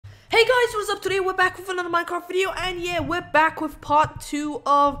Hey guys, what's up? Today we're back with another Minecraft video, and yeah, we're back with part 2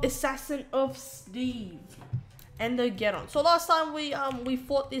 of Assassin of Steve and the Get On. So last time we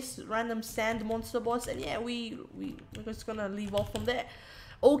fought this random sand monster boss, and yeah, we're just gonna leave off from there.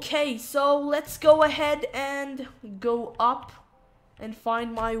 Okay, so let's go ahead and go up and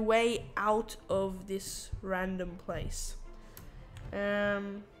find my way out of this random place. I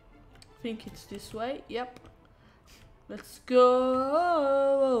think it's this way. Yep. Let's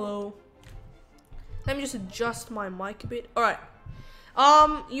go. Let me just adjust my mic a bit. Alright.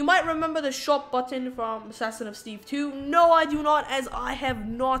 You might remember the shop button from Assassin of Steve 2. No, I do not, as I have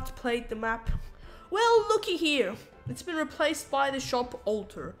not played the map. Well, looky here. It's been replaced by the shop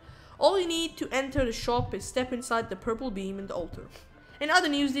altar. All you need to enter the shop is step inside the purple beam in the altar. In other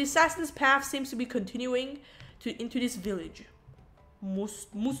news, the assassin's path seems to be continuing into this village.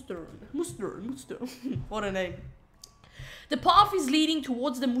 Muster. What a name. The path is leading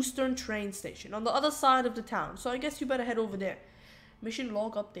towards the Mustern train station on the other side of the town, so I guess you better head over there. Mission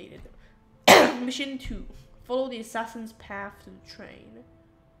log updated. Mission 2. Follow the assassin's path to the train.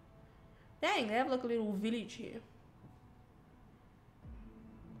 Dang, they have like a little village here.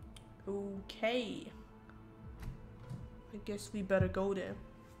 Okay. I guess we better go there.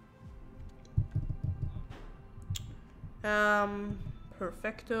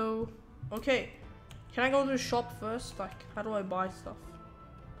 Perfecto. Okay. Can I go to the shop first? Like, how do I buy stuff?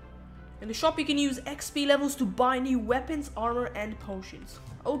 In the shop, you can use XP levels to buy new weapons, armor, and potions.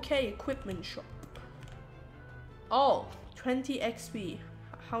 Okay, equipment shop. Oh, 20 XP.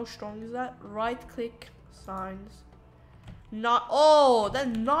 How strong is that? Right click, signs. Not. Oh, that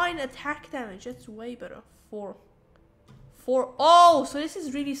 9 attack damage. That's way better. 4. Oh, so this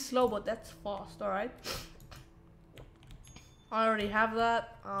is really slow, but that's fast. All right. I already have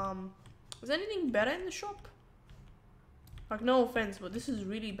that. Is anything better in the shop? Like, no offense, but this is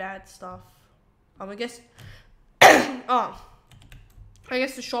really bad stuff. I guess I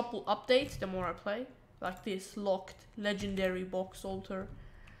guess the shop will update the more I play. Like this, locked, legendary box altar.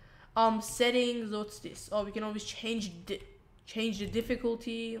 Settings, what's this? Oh, we can always change the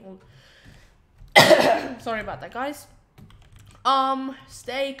difficulty. Sorry about that, guys.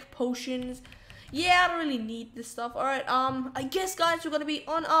 Steak, potions. Yeah, I don't really need this stuff. Alright, I guess, guys, we're gonna be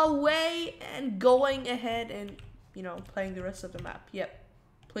on our way and going ahead and, you know, playing the rest of the map. Yep.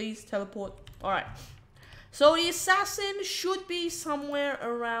 Please teleport. Alright. So the assassin should be somewhere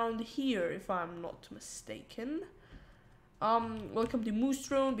around here, if I'm not mistaken. Welcome to Moose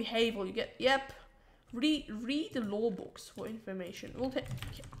Throne. Behave while you get. Yep. Read the law books for information. We'll take.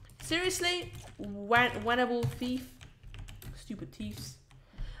 Seriously? Winnable thief? Stupid thieves.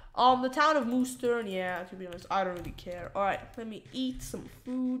 The town of Moostern, yeah, to be honest, I don't really care. Alright, let me eat some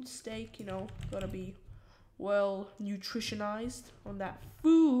food, steak, you know, gotta be well nutritionized on that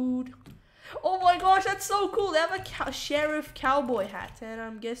food. Oh my gosh, that's so cool. They have a sheriff cowboy hat, and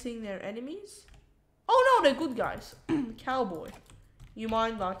I'm guessing they're enemies? Oh no, they're good guys. Cowboy. You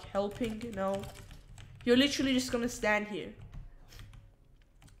mind, like, helping? No. You're literally just gonna stand here.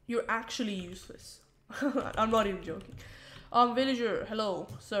 You're actually useless. I'm not even joking. Villager, hello,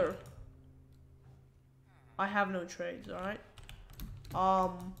 sir. I have no trades, alright?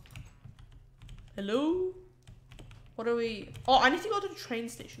 Hello? What are we? Oh, I need to go to the train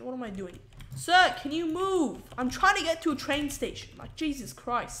station. What am I doing? Sir, can you move? I'm trying to get to a train station. Like, Jesus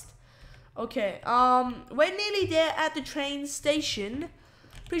Christ. Okay, we're nearly there at the train station.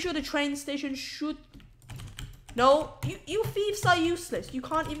 Pretty sure the train station should... No, you thieves are useless. You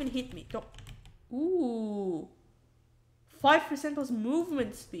can't even hit me. Don't... Ooh. 5% plus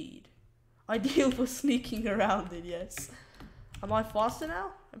movement speed. Ideal for sneaking around it, yes. Am I faster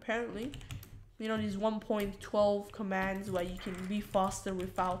now? Apparently. You know, these 1.12 commands where you can be faster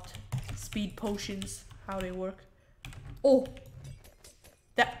without speed potions. How they work. Oh!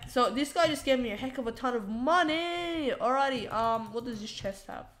 So this guy just gave me a heck of a ton of money! Alrighty, what does this chest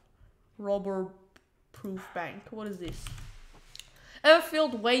have? Robber-proof bank. What is this? Ever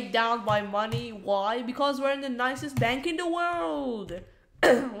felt weighed down by money? Why? Because we're in the nicest bank in the world.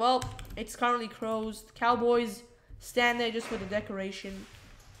 Well, it's currently closed. Cowboys stand there just for the decoration.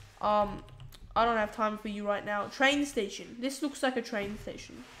 I don't have time for you right now. Train station. This looks like a train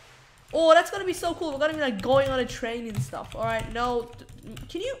station. Oh, that's gonna be so cool. We're gonna be like going on a train and stuff. Alright, no.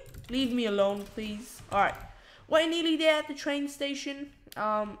 Can you leave me alone, please? Alright. We're nearly there at the train station.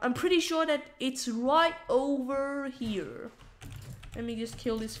 I'm pretty sure that it's right over here. Let me just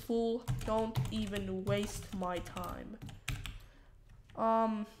kill this fool. Don't even waste my time.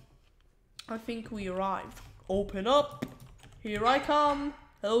 I think we arrived. Open up. Here I come.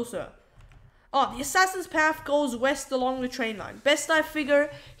 Hello, sir. Oh, the assassin's path goes west along the train line. Best I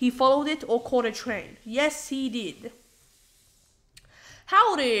figure, he followed it or caught a train. Yes, he did.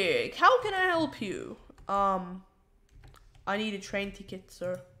 Howdy, how can I help you? I need a train ticket,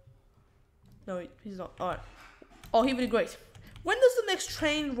 sir. No, he's not. Alright. Oh, he would be great. When does the next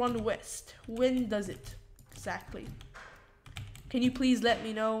train run west? When does it? Exactly. Can you please let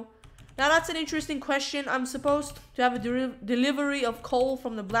me know? Now that's an interesting question. I'm supposed to have a delivery of coal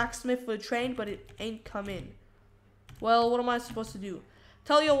from the blacksmith for the train, but it ain't come in. Well, what am I supposed to do?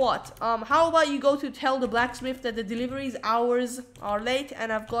 Tell you what, how about you go to tell the blacksmith that the delivery's hours are late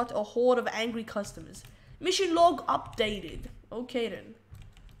and I've got a horde of angry customers. Mission log updated. Okay then.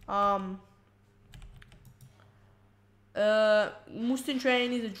 Mustin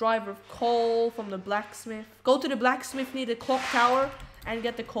train is a driver of coal from the blacksmith. Go to the blacksmith near the clock tower and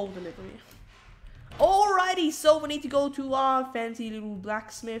get the coal delivery. Alrighty, so we need to go to our fancy little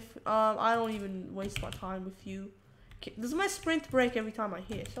blacksmith. I don't even waste my time with you. Okay, does my sprint break every time I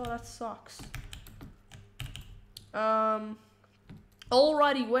hit? Oh, that sucks. Alrighty,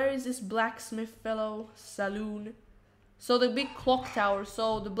 where is this blacksmith fellow? Saloon. So the big clock tower.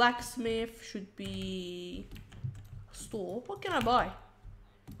 So the blacksmith should be a store. What can I buy?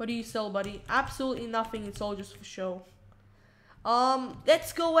 What do you sell, buddy? Absolutely nothing. It's all just for show.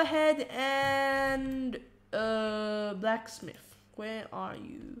 Let's go ahead and blacksmith. Where are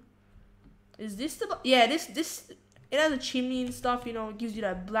you? Is this the yeah? This it has a chimney and stuff. You know, it gives you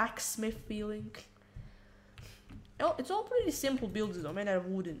that blacksmith feeling. Oh, it's all pretty simple builds though, made out of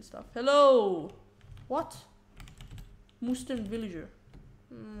wood and stuff. Hello. What? Mustin villager.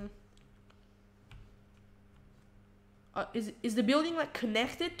 Is the building like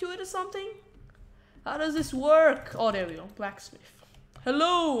connected to it or something? How does this work? Oh, there we go. Blacksmith.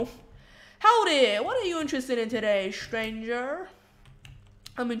 Hello. Howdy. What are you interested in today, stranger?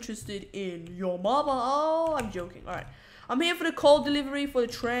 I'm interested in your mama. Oh, I'm joking. All right. I'm here for the coal delivery for the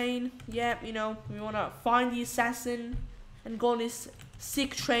train. Yep, you know, we want to find the assassin and go on this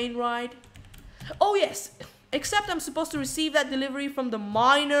sick train ride. Oh, yes. Except I'm supposed to receive that delivery from the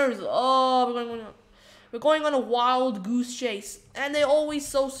miners. Oh, we're going on a wild goose chase. And they're always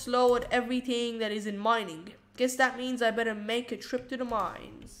so slow at everything that is in mining. Guess that means I better make a trip to the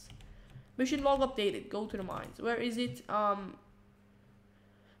mines. Mission log updated. Go to the mines. Where is it?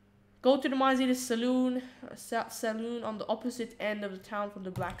 Go to the mines. It is saloon. Saloon on the opposite end of the town from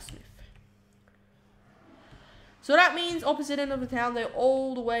the blacksmith. So that means opposite end of the town. They're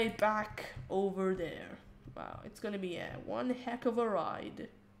all the way back over there. Wow, it's gonna be one heck of a ride.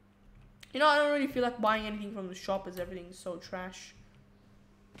 You know, I don't really feel like buying anything from the shop as everything's so trash.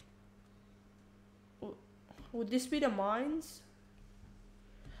 Would this be the mines?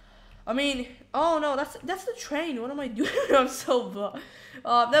 I mean, oh no, that's the train. What am I doing? I'm so blah.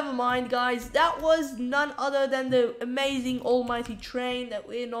 Never mind, guys. That was none other than the amazing almighty train that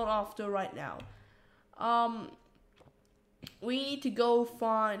we're not after right now. We need to go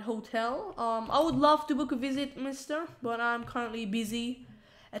find hotel. I would love to book a visit, mister, but I'm currently busy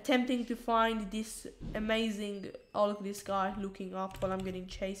attempting to find this amazing... Oh, look at this guy looking up while I'm getting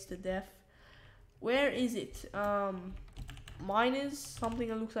chased to death. Where is it? Miners? Something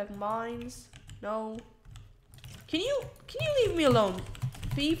that looks like mines? No. Can you leave me alone,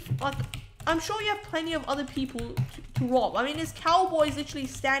 thief? Like, I'm sure you have plenty of other people to rob. I mean, there's cowboys literally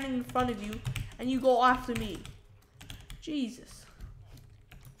standing in front of you, and you go after me. Jesus.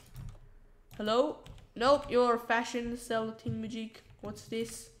 Hello? Nope, you're a fashion seller thingamajig. What's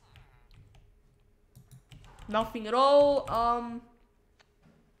this? Nothing at all.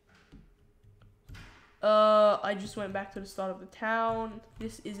 I just went back to the start of the town.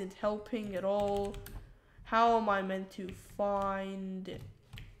 This isn't helping at all. How am I meant to find...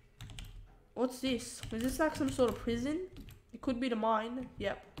 What's this? Is this like some sort of prison? It could be the mine.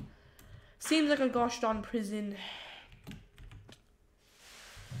 Yep. Seems like a gosh darn prison.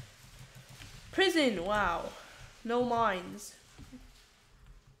 Prison! Wow. No mines.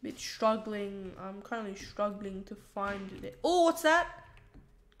 Bit struggling. I'm currently struggling to find it. Oh, what's that?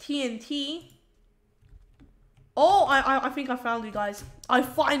 TNT. Oh, I think I found it, guys. I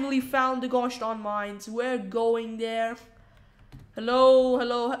finally found the gosh darn mines. We're going there. Hello,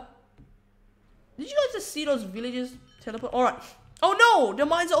 hello. Did you guys just see those villagers teleport? Alright. Oh no! The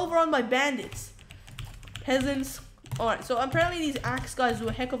mines are overrun by bandits. Peasants. Alright, so apparently these axe guys do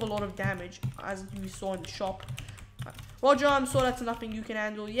a heck of a lot of damage, as we saw in the shop. Roger, I'm sure that's nothing you can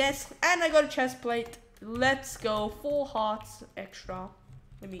handle. Yes, and I got a chest plate. Let's go. 4 hearts extra.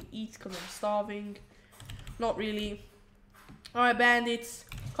 Let me eat because I'm starving. Not really. Alright, bandits.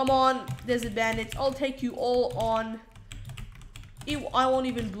 Come on, desert bandits. I'll take you all on. I won't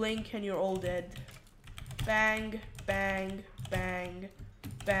even blink and you're all dead. Bang, bang, bang,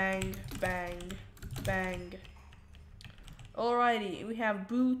 bang, bang, bang. Alrighty, we have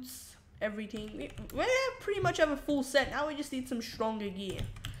boots, everything. We pretty much have a full set. Now we just need some stronger gear.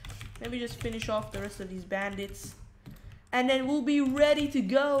 Maybe just finish off the rest of these bandits. And then we'll be ready to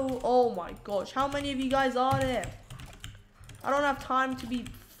go. Oh my gosh, how many of you guys are there? I don't have time to be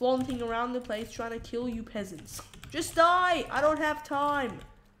flaunting around the place trying to kill you peasants. Just die! I don't have time.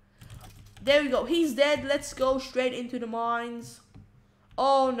 There we go. He's dead. Let's go straight into the mines.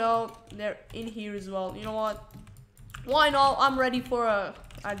 Oh no, they're in here as well. You know what? Why not? I'm ready for a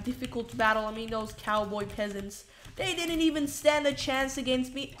difficult battle. I mean, those cowboy peasants. They didn't even stand a chance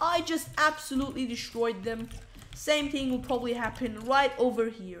against me. I just absolutely destroyed them. Same thing will probably happen right over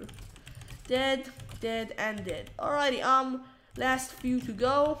here. Dead, dead, and dead. Alrighty, last few to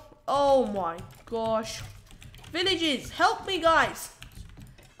go. Oh my gosh. Villages, help me, guys.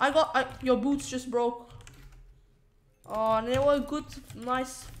 Your boots just broke. Oh, and they were a good,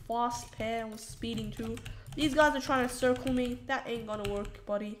 nice, fast pair. I was speeding too. These guys are trying to circle me. That ain't gonna work,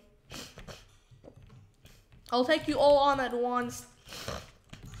 buddy. I'll take you all on at once.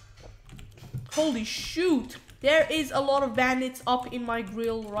 Holy shoot. There is a lot of bandits up in my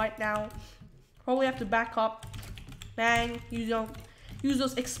grill right now. Probably have to back up. Bang. Use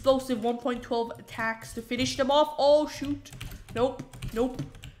those explosive 1.12 attacks to finish them off. Oh, shoot. Nope. Nope.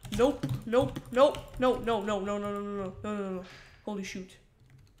 Nope. Nope. Nope. No. No. No. No. No. No. No. No. No. No. No. Holy shoot.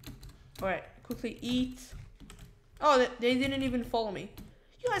 Alright. Quickly eat. Oh, they didn't even follow me.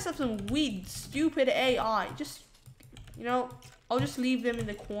 You guys have some weird, stupid AI. Just, you know, I'll just leave them in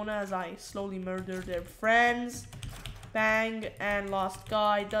the corner as I slowly murder their friends. Bang. And last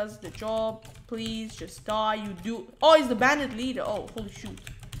guy does the job. Please just die. You do. Oh, he's the bandit leader. Oh, holy shoot.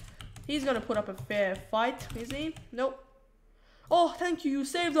 He's gonna put up a fair fight, is he? Nope. Oh, thank you. You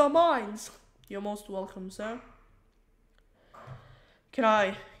saved our minds. You're most welcome, sir. Can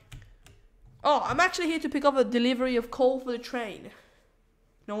I? Oh, I'm actually here to pick up a delivery of coal for the train.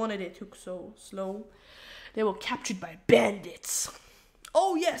 No wonder they took so slow. They were captured by bandits.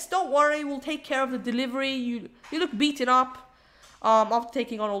 Oh yes, don't worry, we'll take care of the delivery. You look beaten up after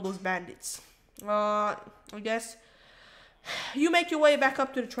taking on all those bandits. I guess you make your way back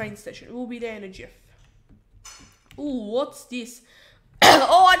up to the train station. We'll be there in a jiff. Ooh, what's this?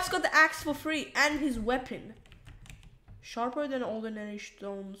 Oh, I just got the axe for free and his weapon. Sharper than ordinary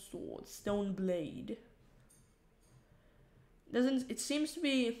stone sword, stone blade. It seems to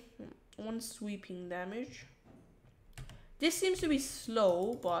be one sweeping damage. This seems to be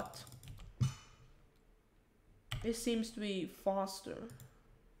slow, but this seems to be faster,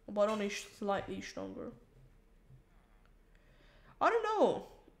 but only slightly stronger. I don't know.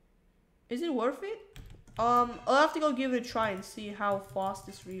 Is it worth it? I'll have to go give it a try and see how fast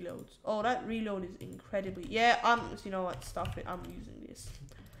this reloads. Oh, that reload is incredibly. Yeah, you know what? Stuff it. I'm using this.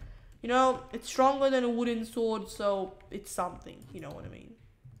 You know, it's stronger than a wooden sword, so it's something. You know what I mean?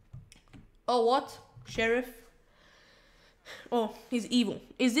 Oh, what? Sheriff? Oh, he's evil.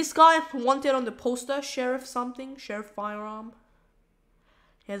 Is this guy wanted on the poster? Sheriff something? Sheriff Firearm?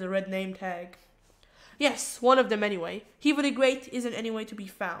 He has a red name tag. Yes, one of them anyway. Heaver the Great isn't anywhere to be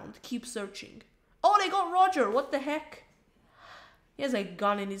found. Keep searching. Oh, they got Roger. What the heck? He has a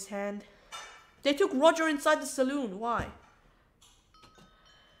gun in his hand. They took Roger inside the saloon. Why?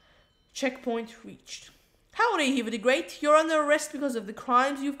 Checkpoint reached. Howdy, Heaver the Great. You're under arrest because of the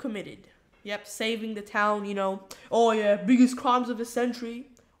crimes you've committed. Yep, saving the town, you know. Oh yeah, biggest crimes of the century.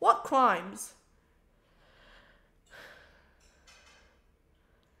 What crimes?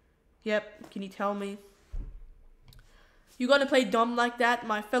 Yep, can you tell me? You gonna play dumb like that?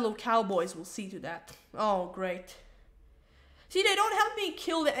 My fellow cowboys will see to that. Oh, great. See, they don't help me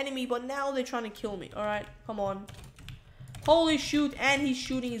kill the enemy, but now they're trying to kill me. Alright, come on. Holy shoot, and he's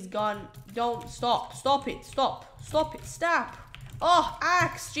shooting his gun. Don't stop. Stop it. Stop. Stop it. Stop. Oh,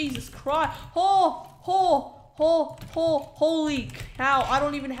 axe. Jesus Christ. Holy cow. I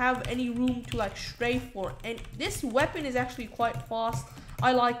don't even have any room to like strafe for. And this weapon is actually quite fast.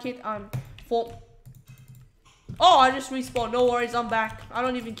 I like it. Oh, I just respawned. No worries, I'm back. I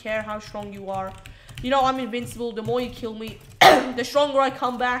don't even care how strong you are. You know, I'm invincible. The more you kill me, the stronger I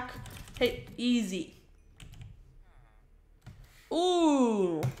come back. Hey, easy.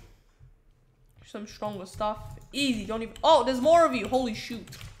 Ooh. Some stronger stuff. Easy, don't even... Oh, there's more of you. Holy shoot.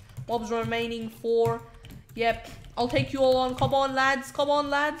 Mobs remaining 4. Yep. I'll take you all on. Come on, lads. Come on,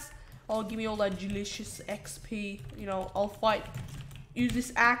 lads. Oh, give me all that delicious XP. You know, I'll fight. Use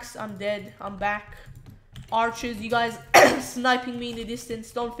this axe. I'm dead. I'm back. archers, you guys sniping me in the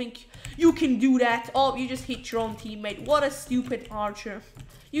distance. Don't think you can do that. Oh, you just hit your own teammate. What a stupid archer.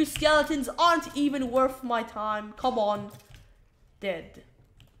 You skeletons aren't even worth my time. Come on. Dead.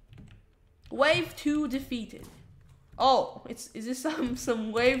 Wave 2 defeated. Oh, is this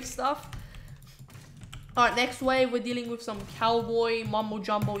some wave stuff? Alright, next wave, we're dealing with some cowboy mumbo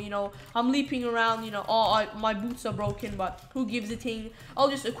jumbo, you know. I'm leaping around, you know. Oh, my boots are broken, but who gives a thing? I'll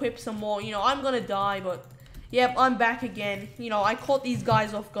just equip some more, you know. I'm gonna die, but yep, I'm back again. You know, I caught these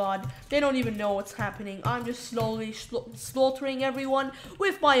guys off guard. They don't even know what's happening. I'm just slowly slaughtering everyone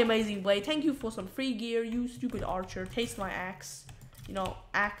with my amazing blade. Thank you for some free gear, you stupid archer. Taste my axe. You know,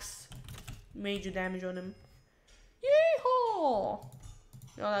 axe. Major damage on him. Yeehaw! Oh,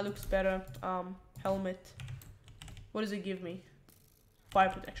 that looks better. Helmet. What does it give me? Fire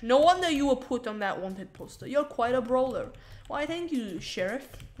protection. No wonder you were put on that wanted poster. You're quite a brawler. Why, thank you, Sheriff.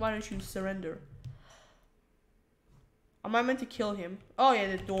 Why don't you surrender? Am I meant to kill him? Oh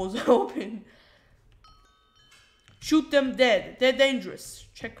yeah, the door's open. Shoot them dead. They're dangerous.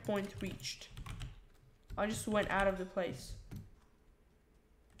 Checkpoint reached. I just went out of the place.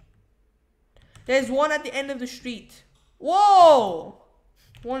 There's one at the end of the street. Whoa!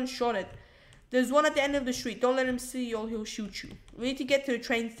 One shot it. There's one at the end of the street. Don't let him see you or he'll shoot you. We need to get to the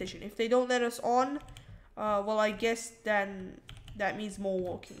train station. If they don't let us on, well, I guess then that means more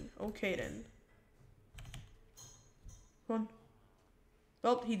walking. Okay, then. Run.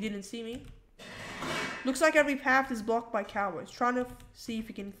 Well, he didn't see me. Looks like every path is blocked by cowboys. Trying to see if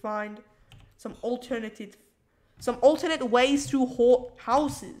we can find some alternate ways through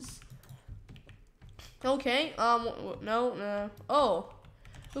houses. Okay, no. Oh.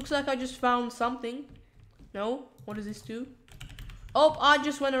 Looks like I just found something. No? What does this do? Oh, I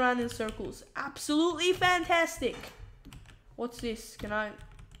just went around in circles. Absolutely fantastic. What's this? Can I...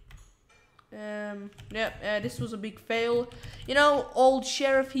 this was a big fail. You know, old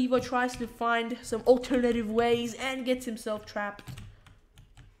Sheriff Heaver tries to find some alternative ways and gets himself trapped.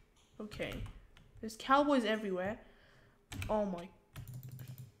 Okay. There's cowboys everywhere. Oh my...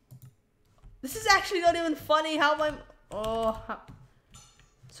 This is actually not even funny. How am I... Oh...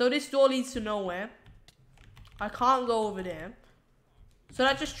 So this door leads to nowhere. I can't go over there. So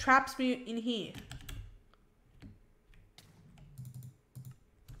that just traps me in here.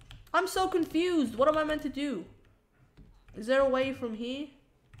 I'm so confused. What am I meant to do? Is there a way from here?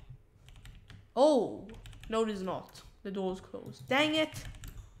 Oh. No, there's not. The door's closed. Dang it.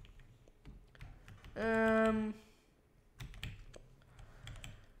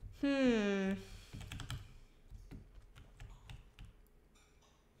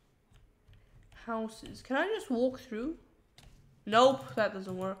 Houses. Can I just walk through? Nope, that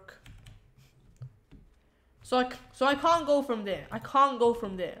doesn't work. So I can't go from there. I can't go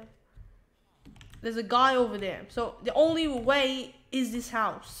from there. There's a guy over there. So the only way is this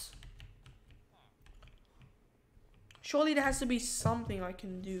house. Surely there has to be something I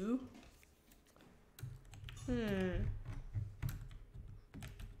can do.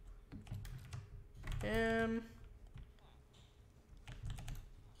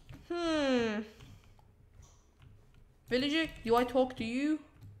 Villager, do I talk to you?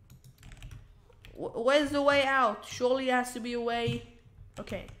 Where's the way out? Surely there has to be a way.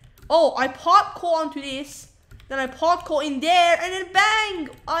 Okay. Oh, I parkour onto this. Then I parkour in there. And then bang!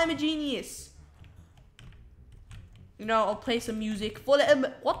 I'm a genius. You know, I'll play some music. What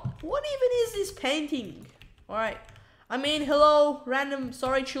even is this painting? Alright. I mean, hello, random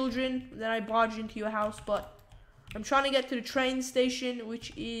sorry children that I barged into your house. But I'm trying to get to the train station,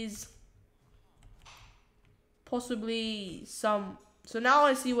 which is... possibly some... So now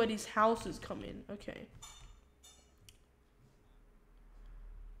I see where these houses come in. Okay.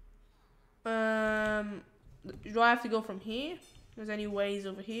 Do I have to go from here? There's any ways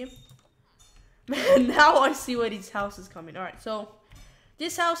over here? Man, now I see where these houses come in. Alright, so...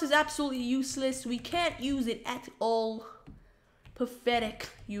 This house is absolutely useless. We can't use it at all. Pathetic,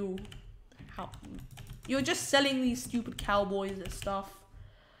 you. You're just selling these stupid cowboys and stuff.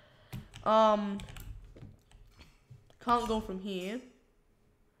 Can't go from here.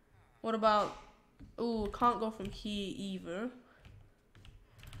 What about... Oh, can't go from here either.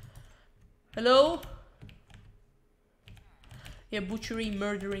 Hello? Yeah, butchery,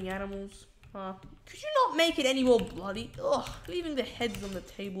 murdering animals. Could you not make it any more bloody? Ugh, leaving the heads on the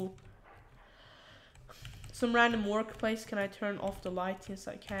table. Some random workplace. Can I turn off the light? Yes,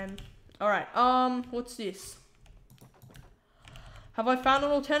 I can. Alright, what's this? Have I found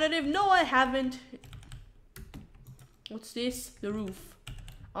an alternative? No, I haven't. What's this? The roof.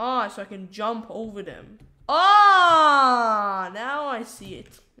 Ah, so I can jump over them. Ah, now I see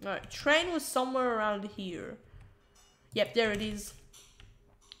it. Alright, train was somewhere around here. Yep, there it is.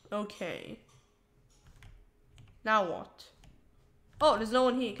 Okay. Now what? Oh, there's no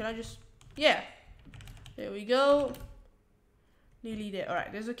one here. Can I just... Yeah. There we go. Nearly there.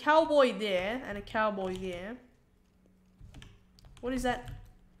 Alright, there's a cowboy there and a cowboy there. What is that?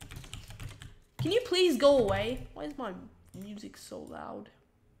 Can you please go away? Why is my music so loud?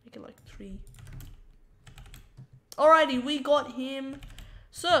 Make it like 3. Alrighty, we got him.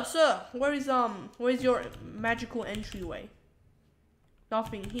 Sir, where's your magical entryway?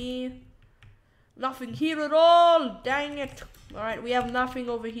 Nothing here. Nothing here at all. Dang it. Alright, we have nothing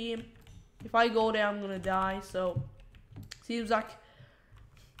over here. If I go there, I'm gonna die. So, seems like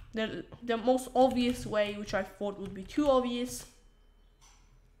the most obvious way, which I thought would be too obvious.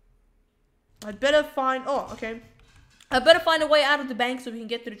 I'd better find... Oh, okay. I'd better find a way out of the bank so we can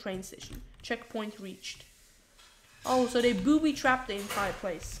get to the train station. Checkpoint reached. Oh, so they booby-trapped the entire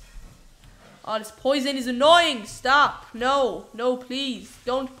place. Oh, this poison is annoying. Stop. No, please.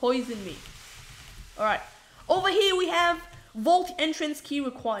 Don't poison me. Alright. Over here we have vault entrance key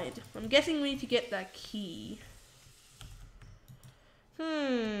required. I'm guessing we need to get that key.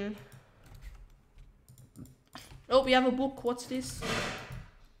 Oh, we have a book. What's this?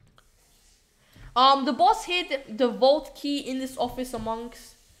 The boss hid the vault key in this office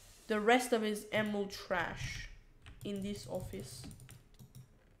amongst the rest of his emerald trash. In this office.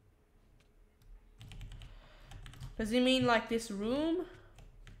 Does he mean like this room?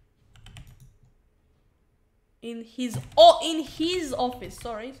 In his office.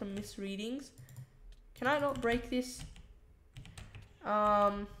 Sorry, some misreadings. Can I not break this?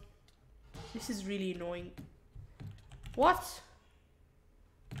 This is really annoying. What?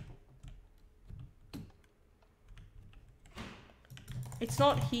 It's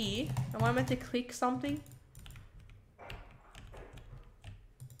not here. Am I meant to click something?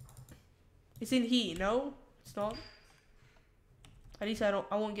 It's in here, no? It's not. At least I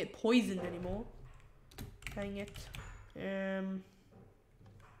won't get poisoned anymore. Dang it.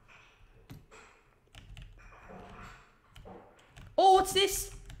 Oh, what's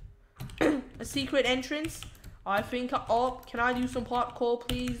this? A secret entrance? I think, oh, can I do some parkour,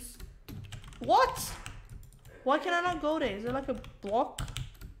 please? What? Why can I not go there? Is there like a block?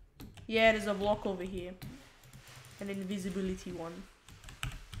 Yeah, there's a block over here. An invisibility one.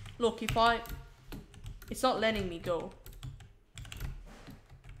 Look, it's not letting me go.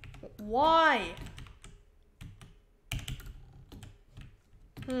 Why?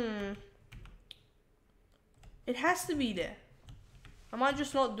 It has to be there. Am I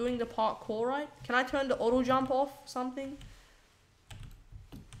just not doing the parkour right? Can I turn the auto jump off? Something?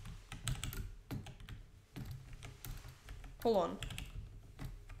 Hold on.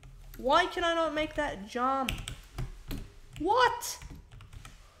 Why can I not make that jump? What?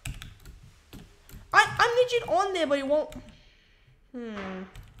 I'm legit on there, but it won't.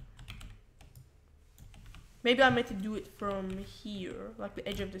 Maybe I meant to do it from here, like the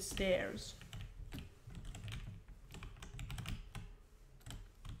edge of the stairs.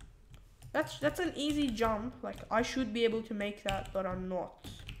 That's an easy jump. Like I should be able to make that, but I'm not.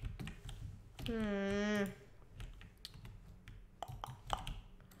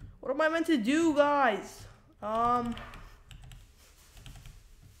 What am I meant to do, guys?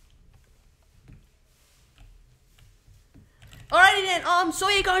 Alrighty then, so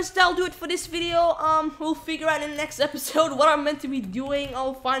yeah guys, that'll do it for this video. We'll figure out in the next episode what I'm meant to be doing.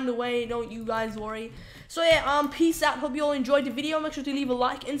 I'll find a way, don't you guys worry. So yeah, peace out, hope you all enjoyed the video. Make sure to leave a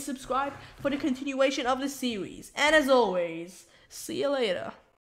like and subscribe for the continuation of the series. And as always, see you later.